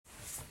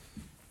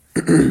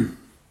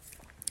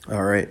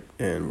All right,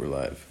 and we're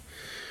live.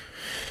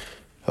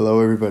 Hello,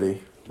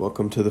 everybody.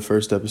 Welcome to the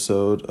first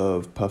episode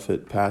of Puff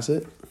It, Pass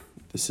It.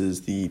 This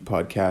is the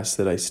podcast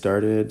that I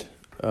started.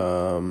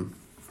 To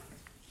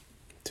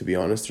be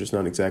honest, there's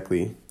not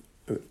exactly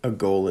a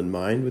goal in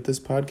mind with this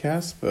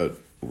podcast, but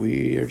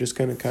we are just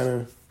going to kind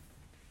of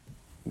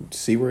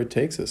see where it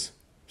takes us.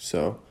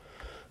 So,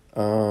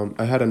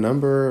 I had a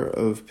number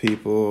of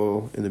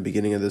people in the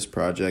beginning of this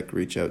project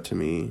reach out to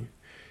me,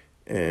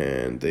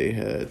 and they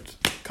had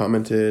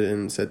commented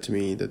and said to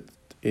me that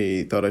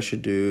they thought I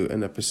should do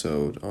an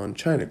episode on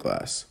China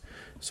glass.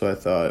 So I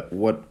thought,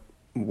 what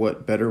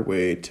better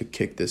way to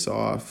kick this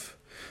off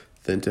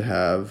than to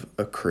have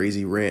a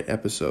crazy rant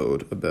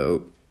episode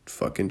about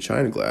fucking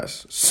China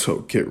glass. So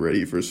get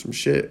ready for some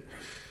shit.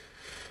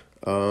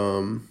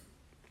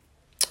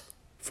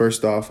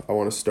 First off, I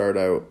want to start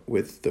out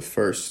with the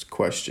first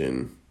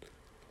question,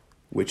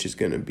 which is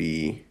going to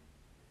be,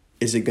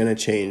 is it going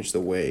to change the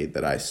way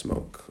that I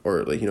smoke?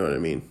 Or, like, you know what I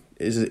mean?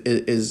 Is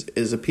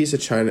a piece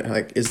of China,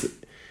 like, is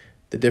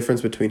the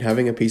difference between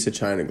having a piece of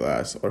China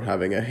glass or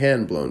having a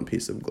hand-blown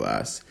piece of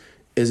glass,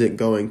 is it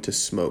going to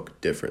smoke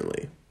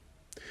differently?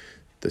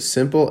 The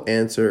simple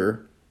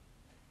answer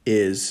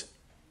is,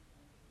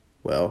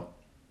 well,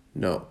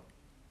 no.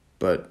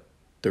 But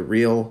the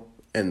real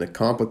and the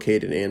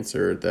complicated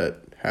answer that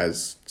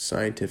has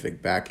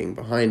scientific backing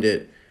behind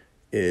it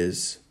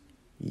is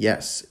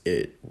yes,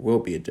 it will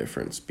be a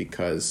difference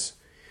because,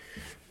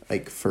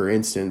 like, for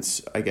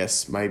instance, I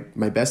guess my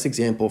best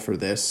example for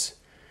this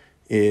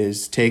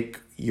is take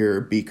your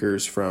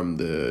beakers from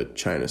the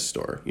China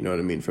store. You know what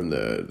I mean? From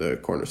the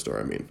corner store,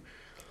 I mean.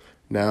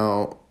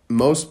 Now,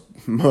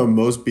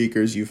 most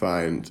beakers you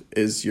find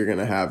is you're going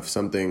to have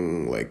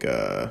something like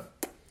a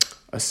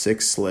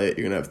 6 slit.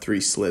 You're going to have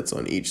 3 slits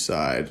on each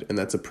side, and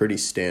that's a pretty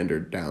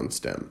standard down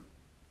stem.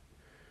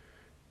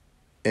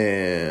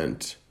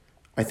 And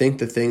I think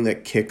the thing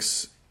that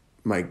kicks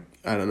my,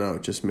 I don't know,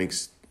 it just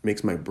makes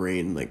my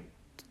brain, like,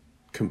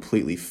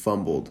 completely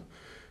fumbled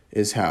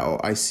is how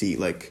I see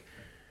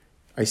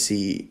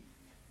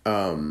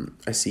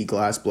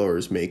glass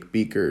blowers make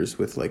beakers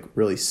with, like,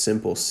 really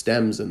simple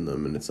stems in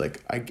them, and it's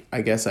like,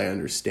 I guess I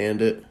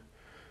understand it,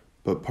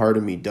 but part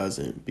of me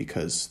doesn't,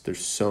 because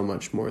there's so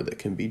much more that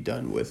can be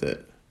done with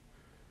it,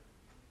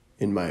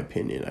 in my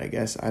opinion. I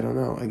guess, I don't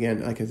know.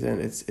 Again, like I said,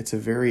 it's a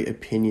very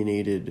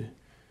opinionated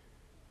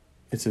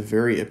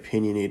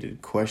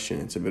question.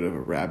 It's a bit of a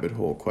rabbit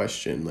hole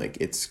question. Like,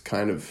 it's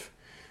kind of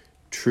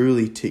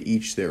truly to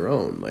each their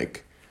own.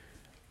 Like,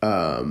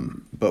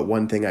 but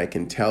one thing I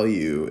can tell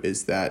you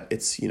is that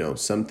it's, you know,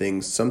 some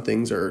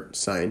things are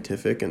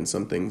scientific and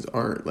some things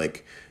aren't.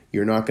 Like,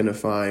 you're not going to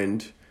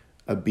find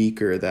a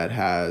beaker that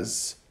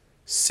has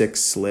 6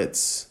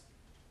 slits.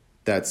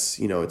 That's,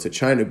 you know, it's a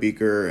China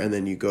beaker, and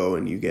then you go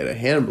and you get a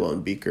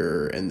hand-blown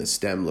beaker and the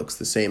stem looks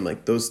the same.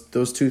 Like,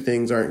 those two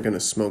things aren't going to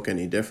smoke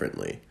any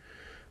differently.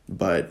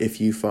 But if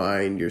you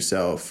find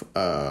yourself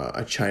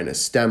a China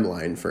stem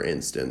line, for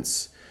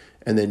instance,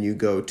 and then you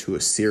go to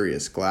a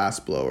serious glass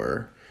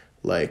blower,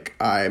 like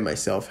I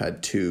myself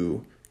had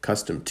 2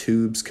 custom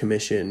tubes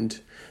commissioned.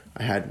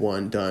 I had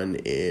one done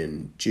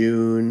in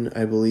June,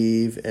 I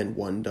believe, and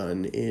one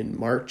done in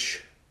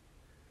March.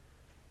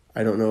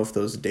 I don't know if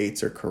those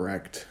dates are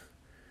correct,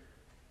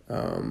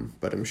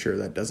 but I'm sure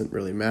that doesn't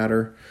really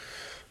matter.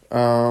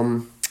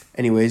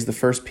 Anyways, the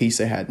first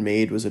piece I had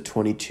made was a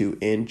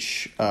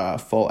 22-inch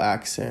full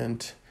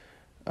accent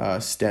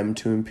stem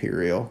to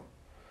imperial,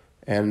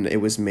 and it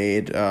was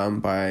made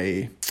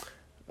by,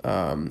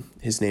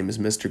 his name is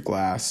Mr.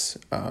 Glass.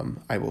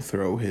 I will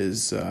throw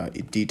his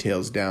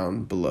details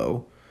down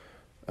below,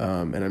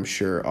 and I'm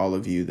sure all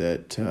of you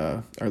that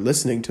are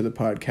listening to the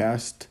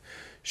podcast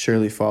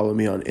surely follow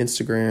me on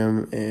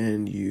Instagram,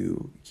 and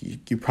you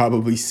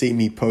probably see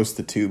me post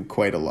the tube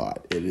quite a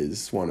lot. It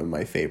is one of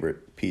my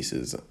favorite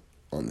pieces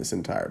on this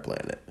entire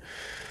planet.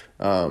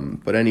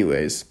 But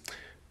anyways,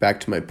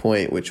 back to my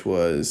point, which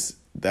was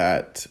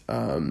that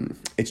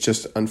it's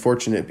just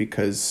unfortunate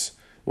because,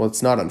 well,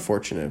 it's not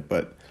unfortunate,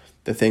 but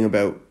the thing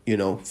about, you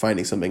know,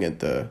 finding something at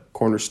the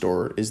corner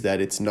store is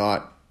that it's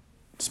not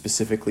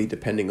specifically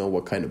depending on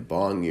what kind of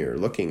bong you're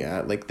looking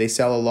at. Like, they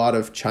sell a lot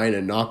of China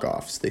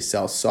knockoffs. They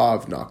sell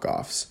Sauv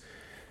knockoffs,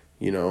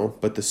 you know,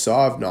 but the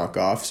Sauv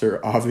knockoffs are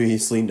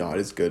obviously not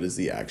as good as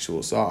the actual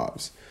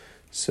Sauvs.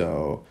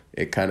 So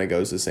it kind of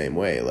goes the same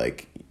way.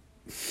 Like,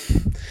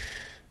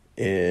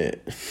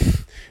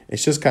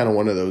 it's just kind of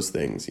one of those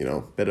things, you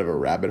know, bit of a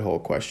rabbit hole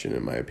question,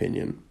 in my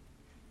opinion.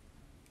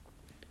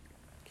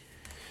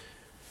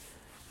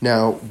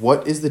 Now,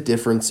 what is the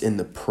difference in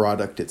the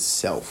product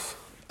itself?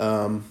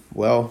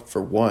 Well,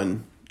 for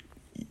one,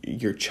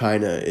 your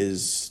China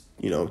is,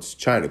 you know, it's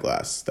China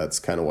glass. That's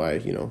kind of why,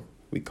 you know,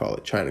 we call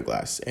it China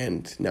glass.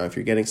 And now if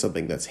you're getting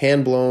something that's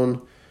hand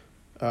blown,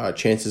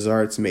 chances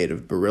are it's made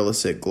of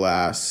borosilicate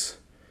glass,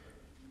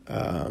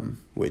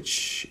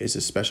 which is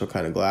a special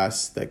kind of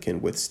glass that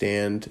can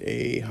withstand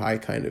a high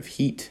kind of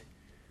heat.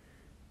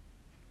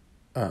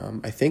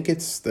 I think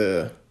it's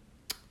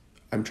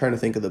I'm trying to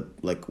think of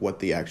what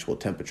the actual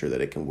temperature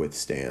that it can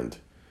withstand,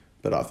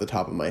 but off the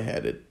top of my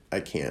head, I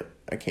can't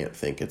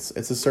think.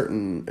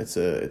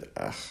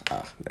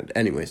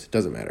 Anyways, it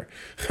doesn't matter.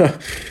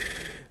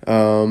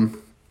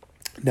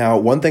 Now,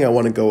 one thing I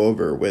want to go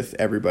over with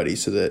everybody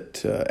so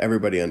that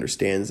everybody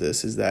understands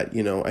this is that,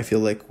 I feel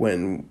like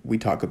when we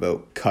talk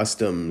about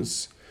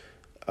customs,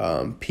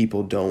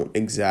 people don't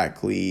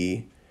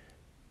exactly,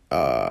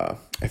 I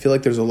feel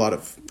like there's a lot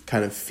of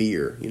kind of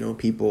fear,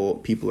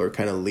 people are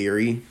kind of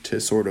leery to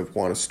sort of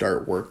want to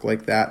start work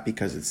like that,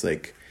 because it's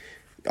like,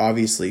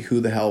 obviously, who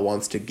the hell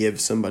wants to give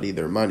somebody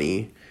their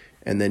money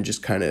and then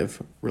just kind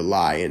of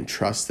rely and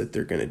trust that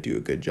they're going to do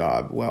a good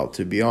job? Well,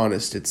 to be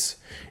honest, it's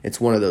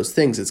one of those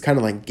things. It's kind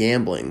of like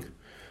gambling.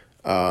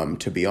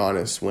 To be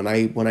honest, when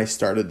I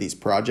started these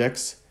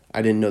projects,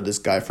 I didn't know this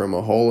guy from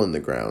a hole in the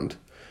ground.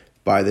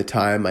 By the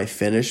time I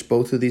finished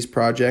both of these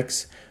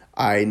projects,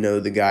 I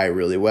know the guy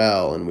really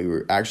well, and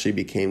we actually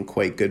became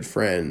quite good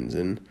friends.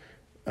 And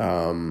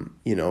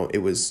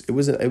it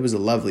was a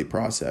lovely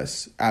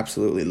process,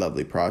 absolutely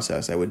lovely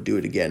process. I would do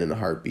it again in a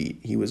heartbeat.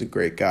 He was a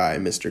great guy,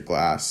 Mr.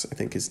 Glass. I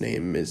think his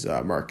name is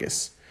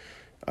Marcus.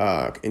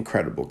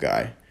 Incredible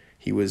guy.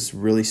 He was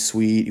really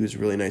sweet. He was a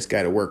really nice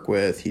guy to work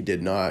with. He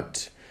did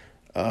not,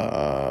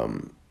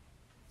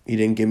 he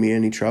didn't give me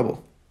any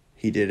trouble.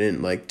 He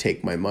didn't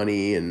take my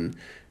money and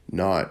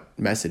not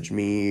message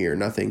me or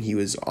nothing. He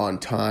was on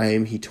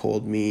time. He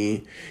told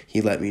me, he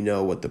let me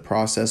know what the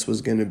process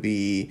was going to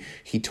be.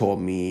 He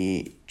told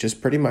me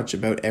just pretty much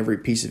about every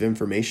piece of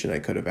information I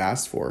could have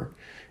asked for.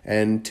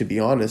 And to be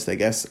honest, I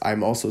guess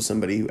I'm also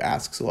somebody who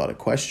asks a lot of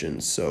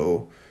questions.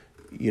 So,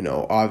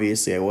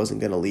 obviously I wasn't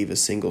going to leave a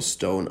single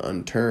stone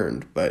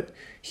unturned, but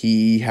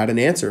he had an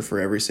answer for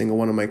every single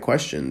one of my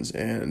questions.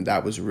 And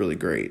that was really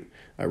great.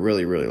 I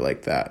really, really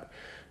liked that.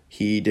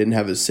 He didn't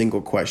have a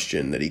single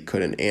question that he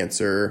couldn't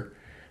answer.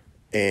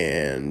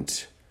 And,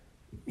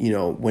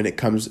 when it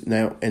comes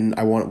now, and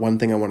one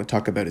thing I want to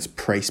talk about is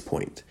price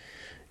point.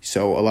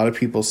 So a lot of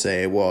people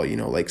say, well,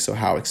 so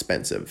how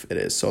expensive it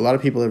is. So a lot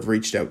of people have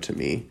reached out to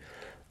me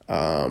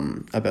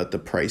about the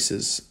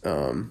prices.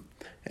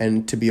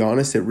 And to be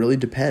honest, it really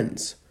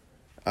depends.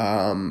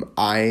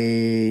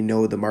 I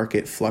know the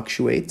market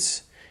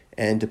fluctuates.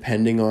 And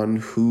depending on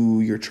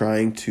who you're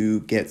trying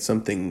to get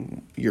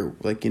something,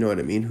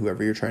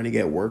 whoever you're trying to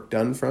get work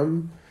done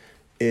from,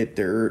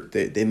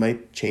 they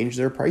might change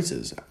their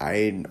prices.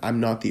 I'm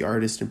not the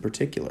artist in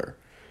particular,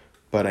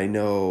 but I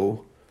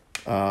know,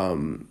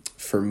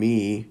 for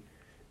me,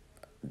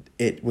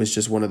 it was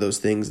just one of those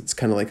things. It's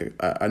kind of like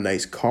a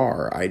nice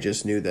car. I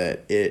just knew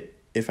that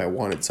if I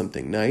wanted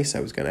something nice,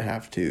 I was going to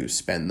have to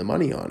spend the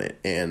money on it.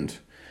 And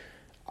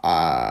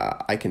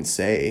I can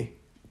say,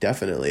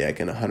 definitely, I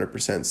can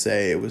 100%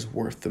 say it was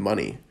worth the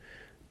money.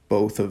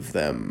 Both of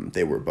them,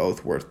 they were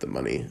both worth the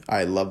money.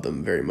 I love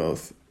them very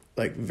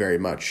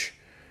much.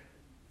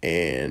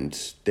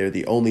 And they're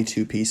the only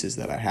two pieces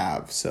that I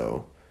have.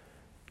 So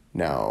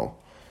now,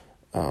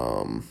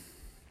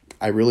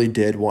 I really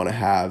did want to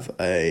have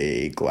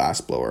a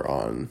glass blower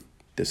on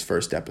this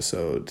first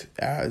episode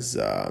as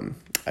a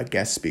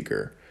guest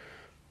speaker.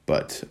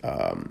 But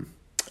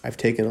I've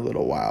taken a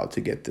little while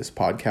to get this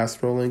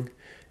podcast rolling.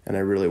 And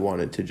I really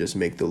wanted to just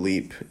make the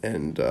leap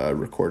and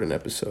record an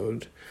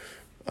episode.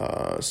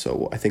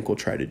 So I think we'll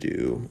try to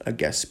do a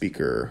guest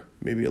speaker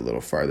maybe a little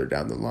farther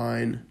down the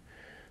line.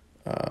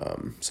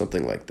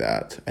 Something like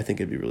that. I think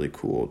it'd be really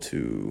cool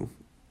to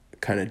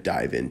kind of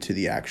dive into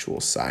the actual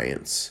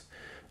science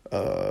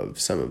of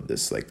some of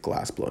this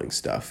glass blowing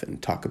stuff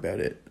and talk about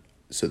it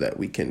so that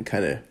we can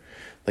kind of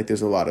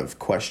there's a lot of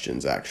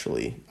questions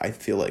actually. I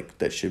feel like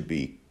that should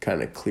be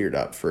kind of cleared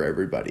up for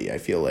everybody. I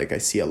feel like I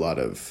see a lot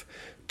of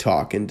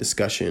talk and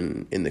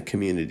discussion in the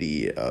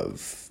community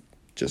of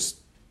just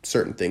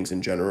certain things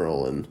in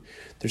general, and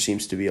there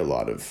seems to be a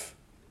lot of,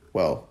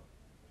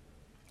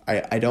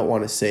 I don't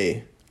want to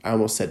say, I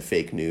almost said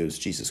fake news.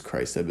 Jesus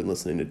Christ, I've been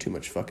listening to too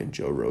much fucking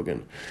Joe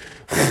Rogan.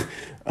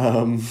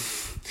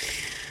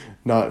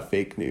 Not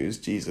fake news,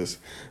 Jesus.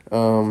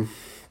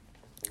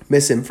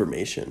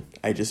 Misinformation.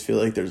 I just feel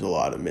like there's a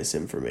lot of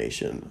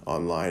misinformation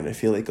online. I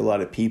feel like a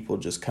lot of people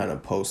just kind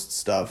of post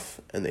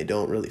stuff and they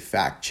don't really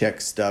fact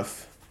check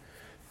stuff.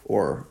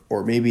 Or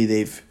maybe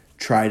they've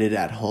tried it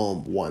at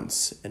home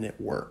once and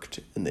it worked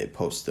and they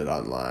post it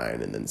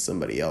online, and then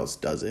somebody else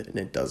does it and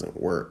it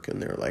doesn't work.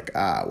 And they're like,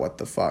 what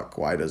the fuck?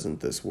 Why doesn't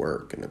this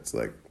work? And it's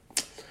like,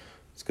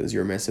 it's because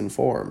you're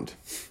misinformed.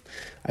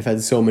 I've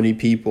had so many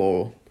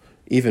people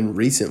even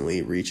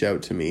recently reach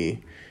out to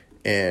me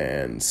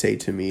and say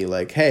to me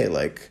hey,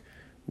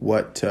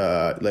 what,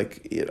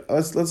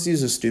 let's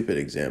use a stupid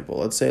example.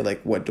 Let's say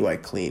what do I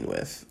clean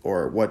with?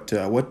 Or what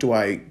do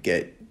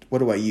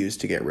I use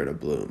to get rid of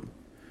bloom?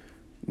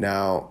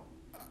 Now,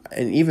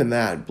 and even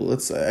that,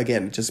 let's,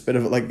 again, just a bit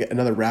of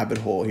another rabbit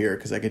hole here,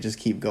 because I could just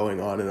keep going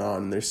on and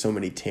on. There's so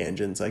many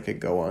tangents I could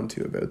go on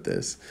to about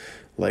this.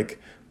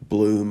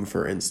 Bloom,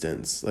 for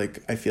instance.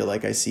 I feel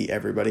like I see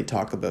everybody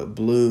talk about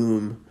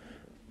bloom,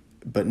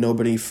 but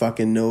nobody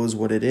fucking knows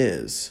what it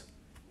is.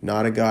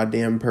 Not a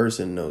goddamn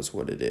person knows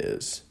what it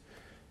is.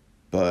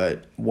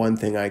 But one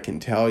thing I can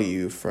tell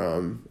you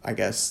from, I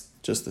guess,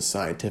 just the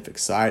scientific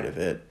side of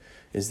it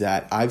is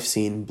that I've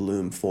seen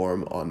bloom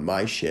form on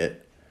my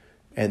shit,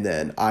 and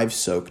then I've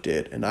soaked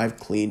it and I've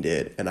cleaned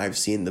it and I've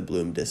seen the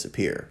bloom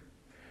disappear.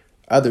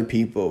 Other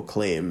people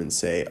claim and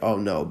say, oh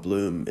no,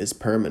 bloom is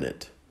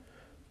permanent.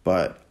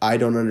 But I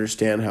don't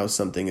understand how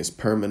something is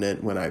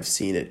permanent when I've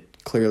seen it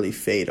clearly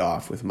fade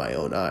off with my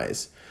own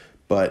eyes.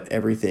 But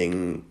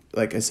everything,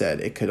 like I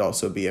said, it could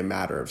also be a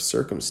matter of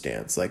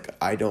circumstance. Like,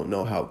 I don't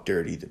know how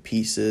dirty the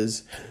piece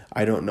is.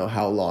 I don't know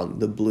how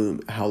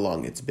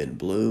long it's been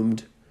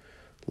bloomed.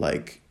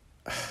 Like,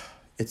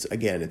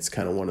 it's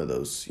kind of one of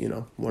those,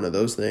 one of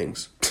those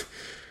things.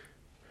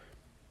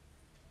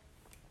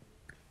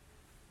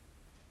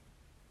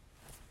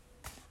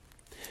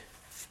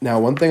 Now,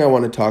 one thing I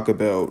want to talk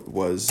about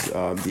was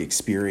the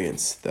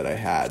experience that I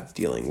had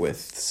dealing with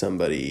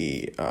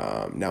somebody.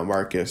 Now,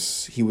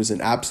 Marcus, he was an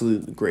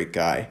absolute great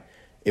guy.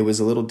 It was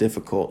a little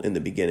difficult in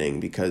the beginning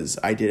because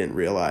I didn't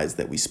realize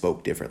that we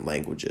spoke different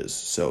languages.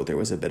 So there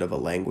was a bit of a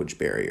language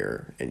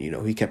barrier. And,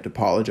 he kept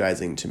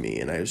apologizing to me.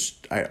 And I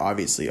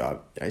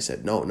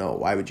said, no,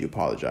 why would you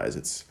apologize?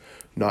 It's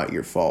not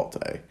your fault.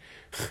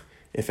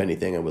 If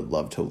anything, I would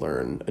love to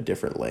learn a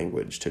different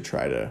language to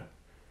try to.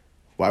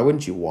 Why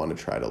wouldn't you want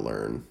to try to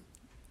learn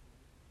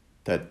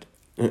that?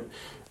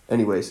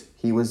 Anyways,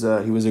 he was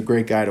a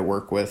great guy to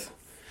work with.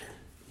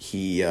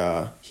 He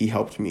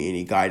helped me and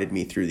he guided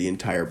me through the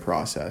entire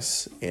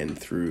process, and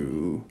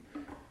through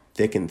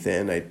thick and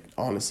thin.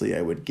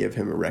 I would give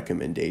him a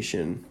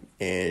recommendation,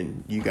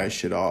 and you guys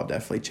should all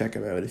definitely check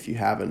him out if you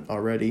haven't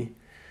already.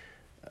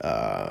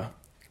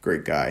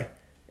 Great guy.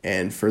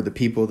 And for the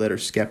people that are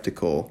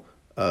skeptical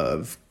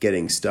of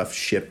getting stuff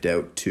shipped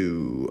out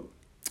to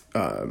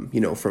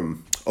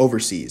from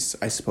overseas,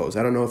 I suppose.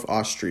 I don't know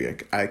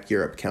if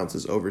Europe counts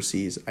as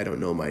overseas. I don't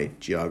know my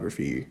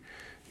geography.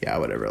 Yeah,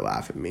 whatever,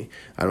 laugh at me.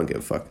 I don't give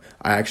a fuck.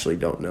 I actually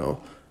don't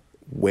know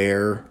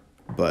where,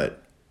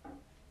 but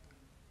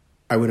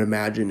I would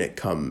imagine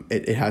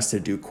it has to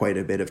do quite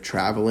a bit of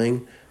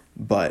traveling,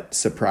 but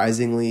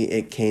surprisingly,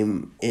 it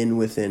came in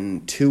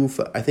within 2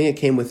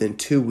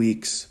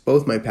 weeks.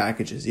 Both my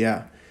packages,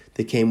 yeah.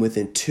 They came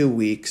within 2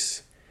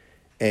 weeks,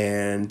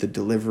 and the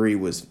delivery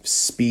was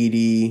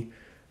speedy.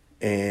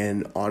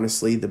 And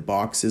honestly, the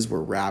boxes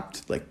were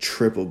wrapped like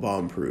triple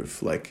bomb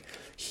proof. Like,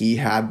 he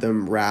had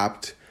them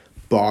wrapped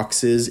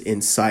boxes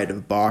inside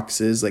of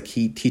boxes. Like,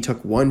 he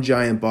took one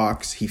giant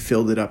box, he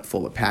filled it up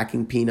full of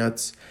packing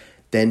peanuts.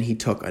 Then he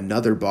took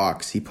another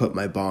box, he put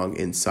my bong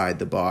inside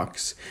the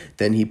box.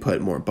 Then he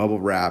put more bubble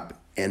wrap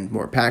and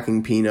more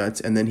packing peanuts,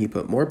 and then he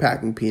put more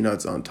packing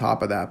peanuts on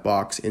top of that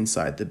box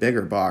inside the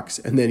bigger box,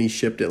 and then he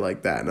shipped it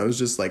like that. And I was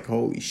just like,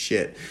 holy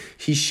shit.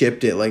 He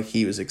shipped it like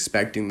he was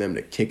expecting them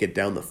to kick it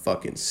down the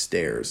fucking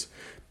stairs.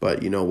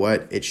 But you know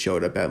what? It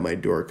showed up at my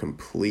door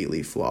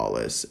completely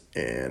flawless,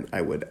 and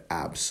I would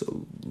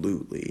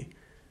absolutely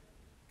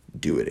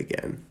do it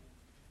again.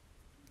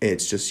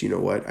 It's just, you know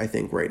what? I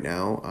think right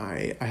now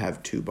I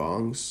have 2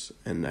 bongs,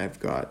 and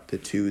I've got the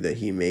 2 that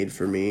he made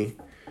for me.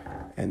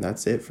 And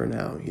that's it for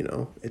now,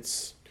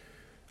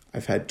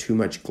 I've had too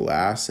much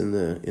glass in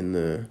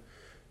the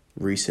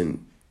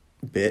recent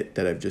bit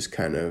that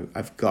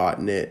I've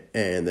gotten it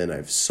and then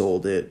I've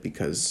sold it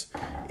because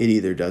it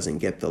either doesn't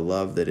get the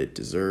love that it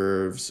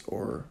deserves,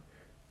 or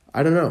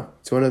I don't know.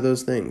 It's one of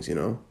those things,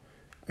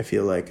 I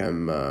feel like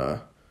I'm,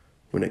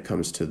 when it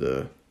comes to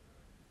the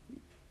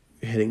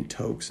hitting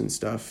tokes and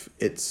stuff,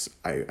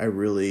 I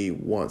really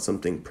want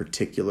something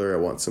particular. I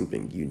want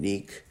something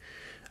unique.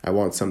 I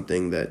want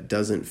something that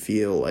doesn't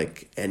feel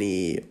like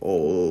any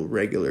old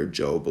regular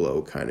Joe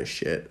Blow kind of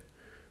shit.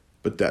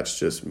 But that's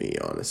just me,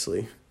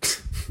 honestly.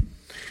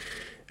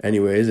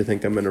 Anyways, I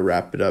think I'm going to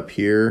wrap it up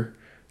here.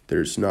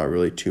 There's not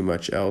really too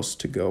much else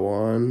to go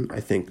on.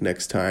 I think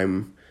next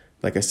time,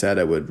 like I said,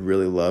 I would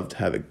really love to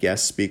have a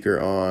guest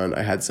speaker on.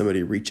 I had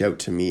somebody reach out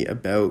to me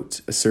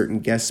about a certain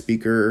guest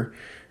speaker,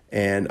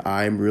 and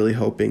I'm really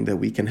hoping that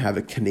we can have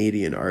a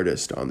Canadian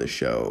artist on the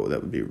show.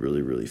 That would be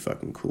really, really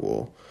fucking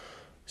cool.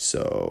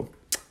 So,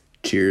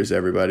 cheers,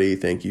 everybody.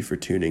 Thank you for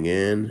tuning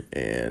in,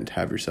 and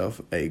have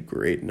yourself a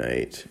great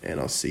night, and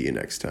I'll see you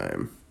next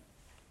time.